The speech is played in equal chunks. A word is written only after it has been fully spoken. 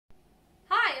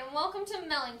and welcome to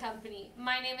Melon Company.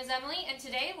 My name is Emily, and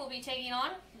today we'll be taking on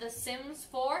the Sims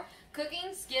 4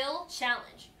 Cooking Skill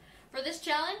Challenge. For this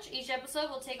challenge, each episode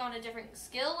will take on a different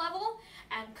skill level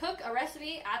and cook a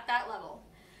recipe at that level.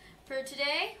 For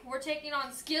today, we're taking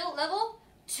on skill level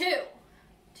 2.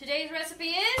 Today's recipe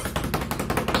is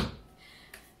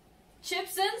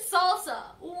chips and salsa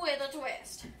with a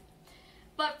twist.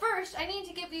 But first, I need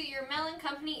to give you your Melon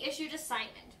Company issued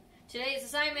assignment. Today's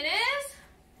assignment is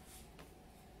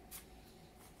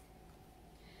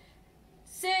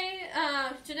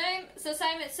today's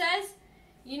assignment says,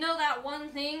 you know that one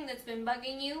thing that's been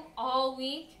bugging you all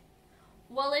week?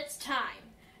 Well, it's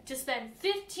time to spend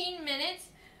 15 minutes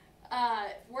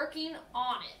working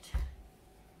on it.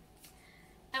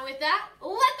 And with that,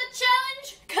 let the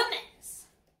challenge commence.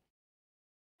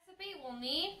 Recipe will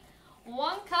need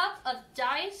 1 cup of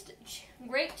diced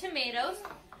grape tomatoes.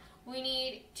 We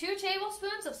need 2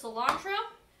 tablespoons of cilantro,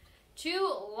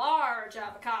 2 large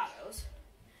avocados,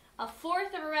 a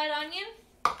fourth of a red onion,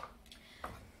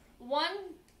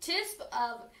 1 teaspoon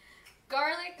of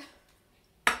garlic,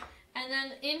 and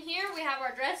then in here we have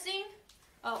our dressing.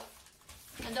 Oh,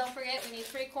 and don't forget we need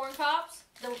 3 corn cobs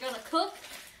that we're going to cook.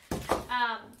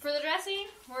 For the dressing,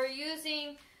 we're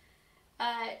using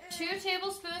 2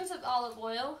 tablespoons of olive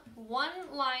oil, 1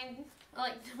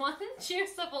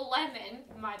 juice of a lemon,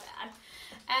 my bad,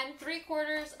 and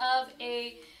 3/4 of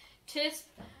a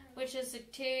which is a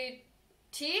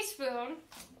teaspoon,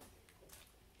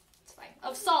 it's fine,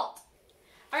 of salt.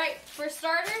 Alright, for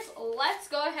starters, let's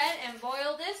go ahead and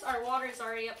boil this. Our water is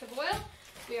already up to boil.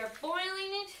 We are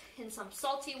boiling it in some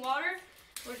salty water.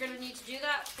 We're going to need to do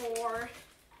that for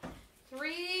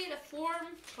 3 to 4,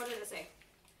 what did it say?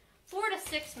 4 to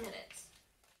 6 minutes.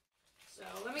 So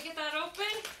let me get that open.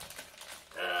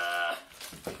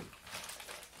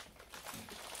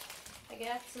 I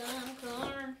got some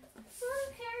corn.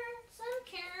 Some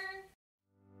carrot.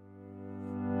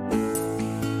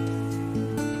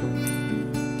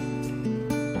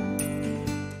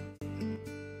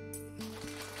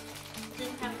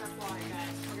 Didn't have enough water,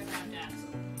 guys. We're gonna have to add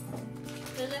some.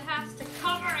 Because it has to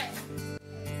cover it.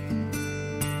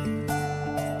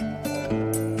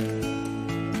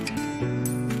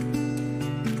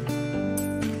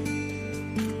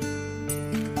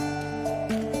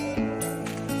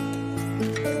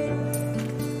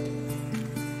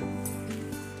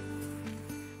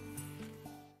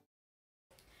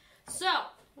 So,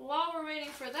 while we're waiting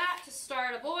for that to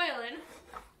start a-boiling,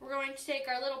 we're going to take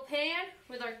our little pan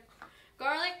with our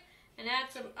garlic and add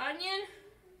some onion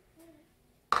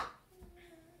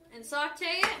and saute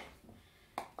it.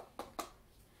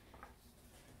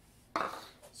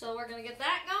 So we're going to get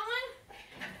that going.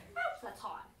 Oops, that's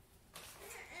hot.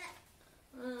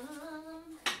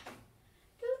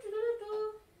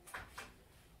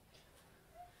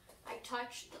 I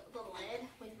touched the lid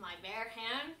with my bare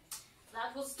hand.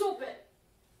 That was stupid.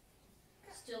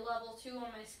 Still level 2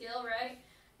 on my skill, right?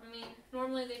 I mean,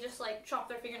 normally they just like chop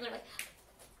their finger and they're like.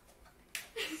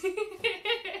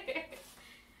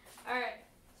 Alright,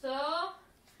 so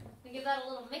we give that a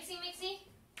little mixy.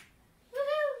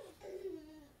 Woohoo!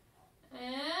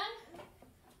 And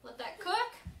let that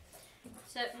cook.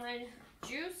 Set my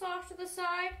juice off to the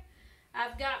side.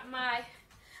 I've got my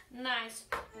nice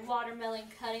watermelon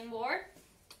cutting board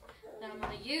that I'm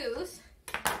going to use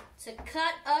to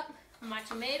cut up my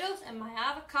tomatoes and my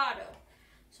avocado.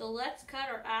 So let's cut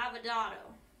our avocado.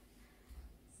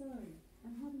 Sorry,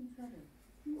 I'm having trouble.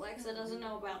 Alexa doesn't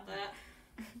know about that.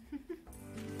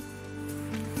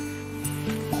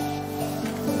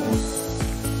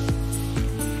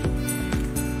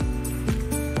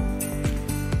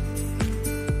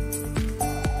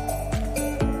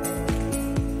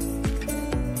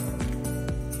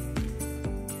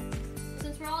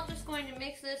 Since we're all just going to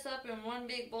mix this up in one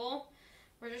big bowl,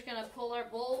 we're just going to pull our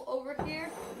bowl over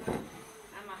here.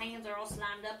 And my hands are all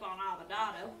slimed up on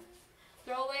avocado.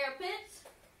 Throw away our pits.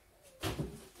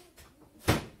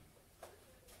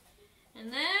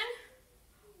 And then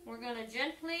we're going to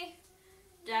gently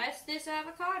dice this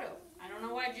avocado. I don't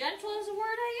know why gentle is a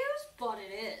word I use, but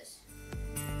it is.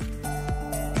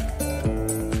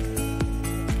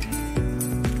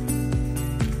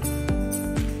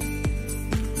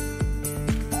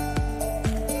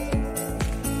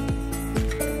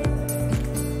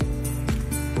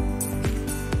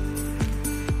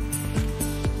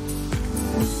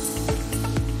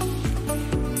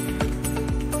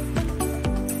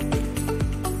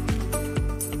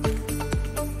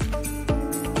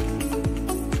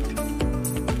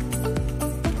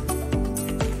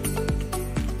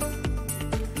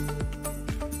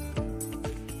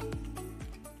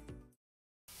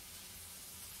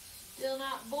 Still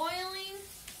not boiling.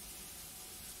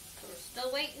 So we're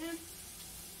still waiting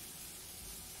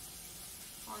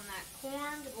on that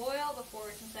corn to boil before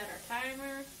we can set our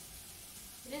timer.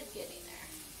 It is getting there.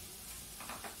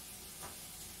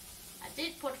 I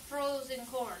did put frozen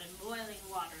corn in boiling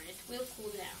water. It will cool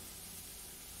down.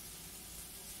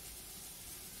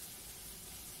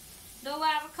 No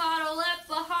avocado left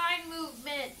behind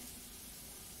movement.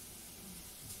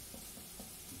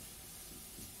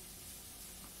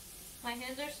 My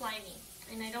hands are slimy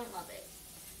and I don't love it,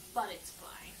 but it's fine.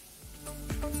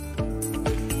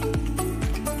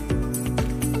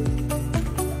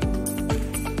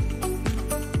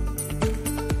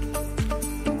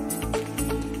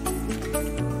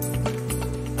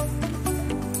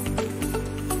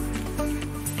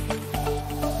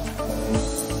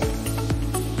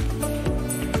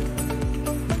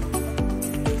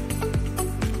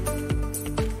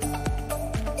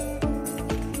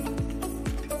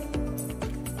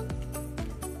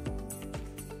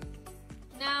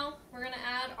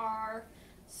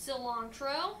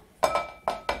 Cilantro. And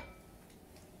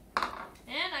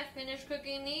I finished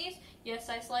cooking these. Yes,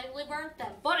 I slightly burnt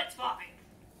them, but it's fine.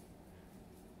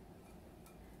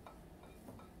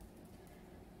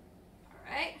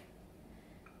 Alright.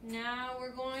 Now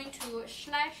we're going to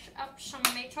slash up some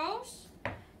tomatoes.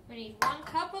 We need 1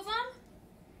 cup of them.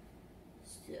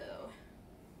 So,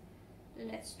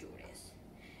 let's do this.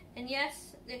 And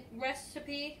yes, the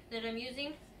recipe that I'm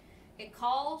using, it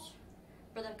calls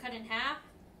for them cut in half.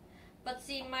 But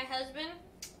see, my husband,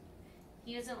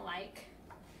 he doesn't like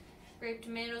grape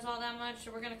tomatoes all that much, so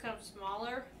we're going to cut them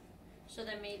smaller so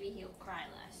that maybe he'll cry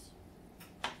less.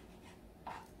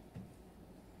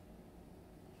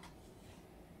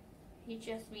 He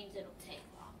just means it'll take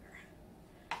longer.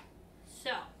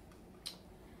 So,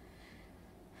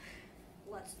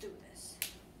 let's do this.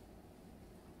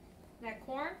 That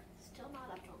corn, still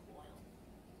not up to a boil.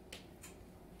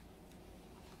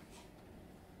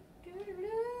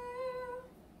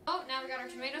 Oh, now we got our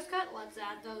tomatoes cut. Let's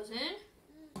add those in.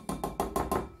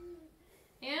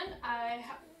 And I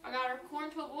got our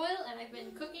corn to a boil, and I've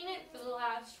been cooking it for the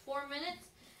last 4 minutes.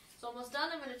 It's almost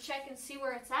done. I'm going to check and see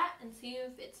where it's at and see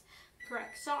if it's the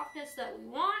correct softness that we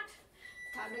want.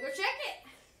 Time to go check it.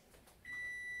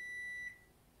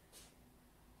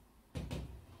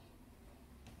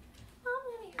 I'm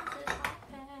going to use this hot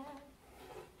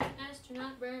pad as to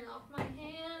not burn off my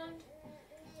hand.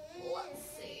 Let's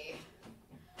see.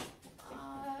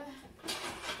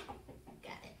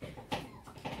 Got it.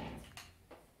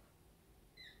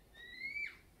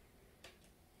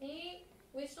 See,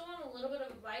 we still want a little bit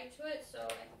of a bite to it, so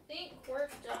I think we're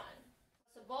done.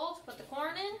 It's a bowl to put the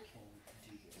corn in.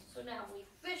 So now we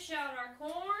fish out our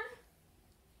corn.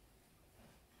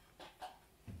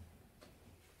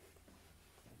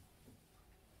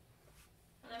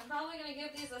 And I'm probably going to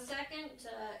give these a second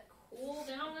to cool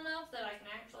down enough that I can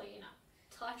actually,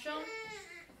 touch them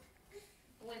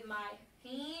with my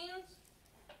hands,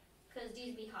 because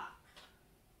these be hot.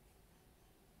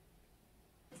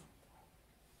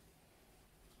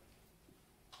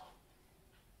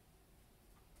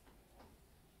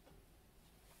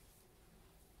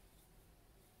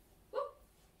 Whoop,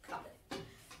 got it.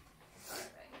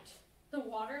 Alright. The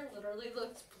water literally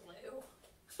looks blue.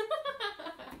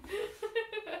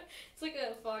 It's like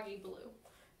a foggy blue.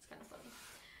 It's kind of funny.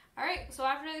 Alright, so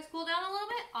after these cool down a little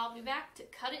bit, I'll be back to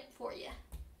cut it for you.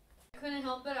 I couldn't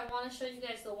help it, I want to show you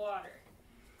guys the water.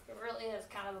 It really is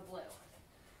kind of a blue.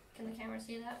 Can the camera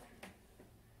see that?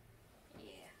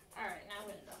 Yeah. Alright, now I'm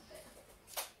going to dump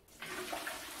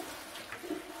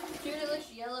it. Dude, it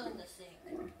looks yellow in the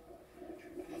sink.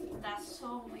 That's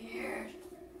so weird.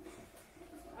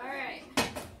 Alright.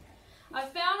 I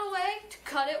found a way to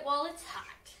cut it while it's hot.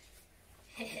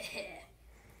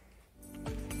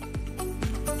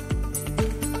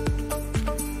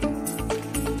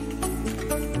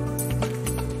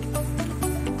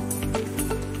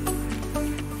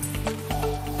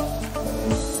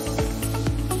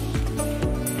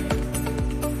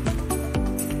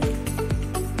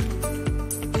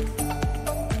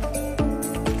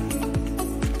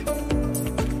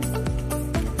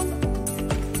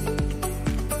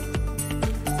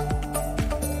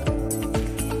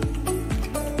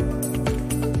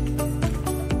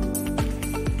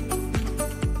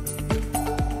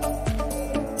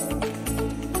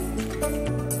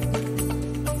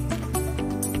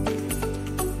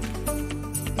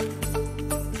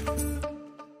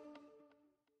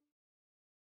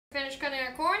 Finished cutting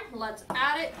our corn, let's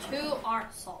add it to our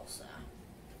salsa.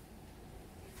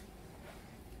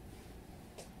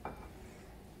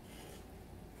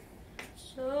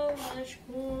 So much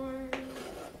corn.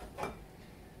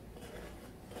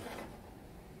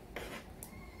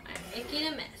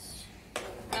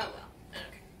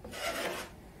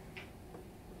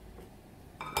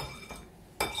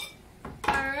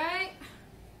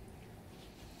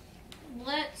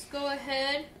 go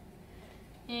ahead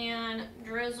and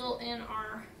drizzle in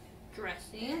our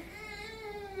dressing,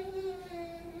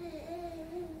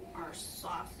 our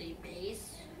saucy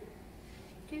base.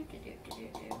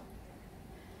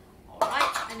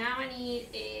 Alright, and now I need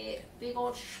a big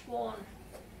old spoon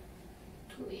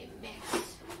to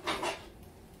mix.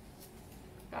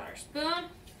 Got our spoon.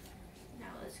 Now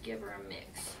let's give her a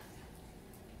mix.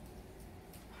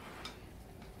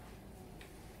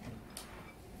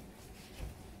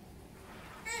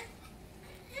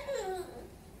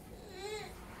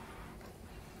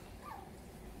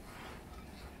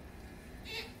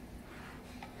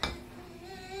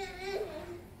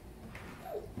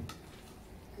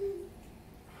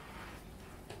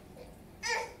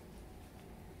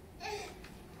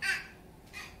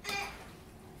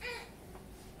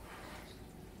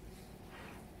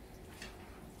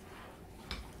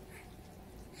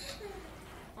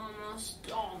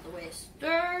 Almost all the way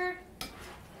stirred.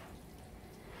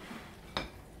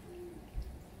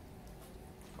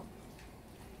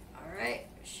 Alright,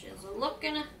 she's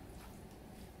looking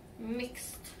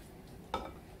mixed.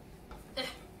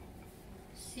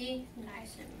 See,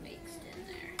 nice and mixed in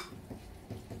there.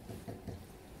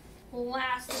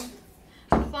 Last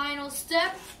and final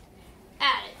step,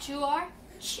 add it to our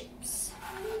chips.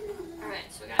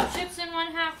 Alright, so we got chips in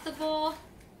 1/2 the bowl.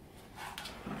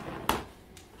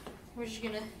 We're just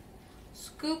gonna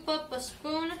scoop up a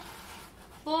spoonful,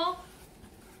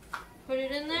 put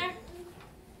it in there.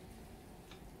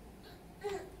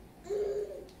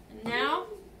 And now,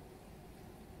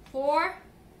 for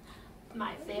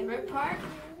my favorite part,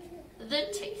 the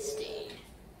tasting.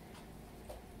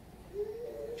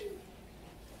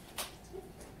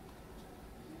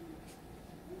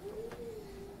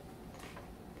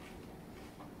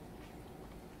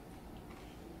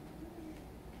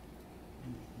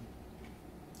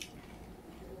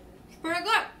 Pretty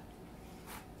good.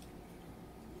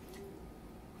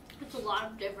 It's a lot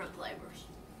of different flavors.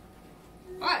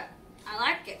 But I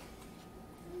like it.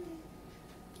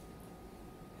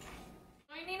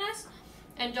 Joining us,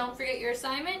 and don't forget your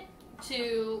assignment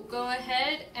to go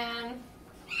ahead and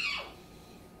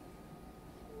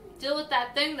deal with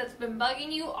that thing that's been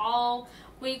bugging you all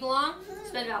week long.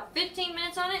 Spend about 15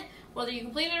 minutes on it. Whether you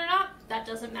complete it or not, that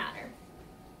doesn't matter.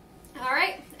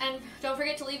 Alright, and don't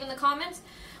forget to leave in the comments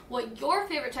what your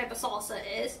favorite type of salsa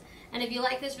is, and if you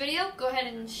like this video, go ahead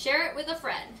and share it with a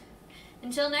friend.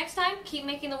 Until next time, keep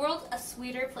making the world a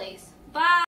sweeter place. Bye!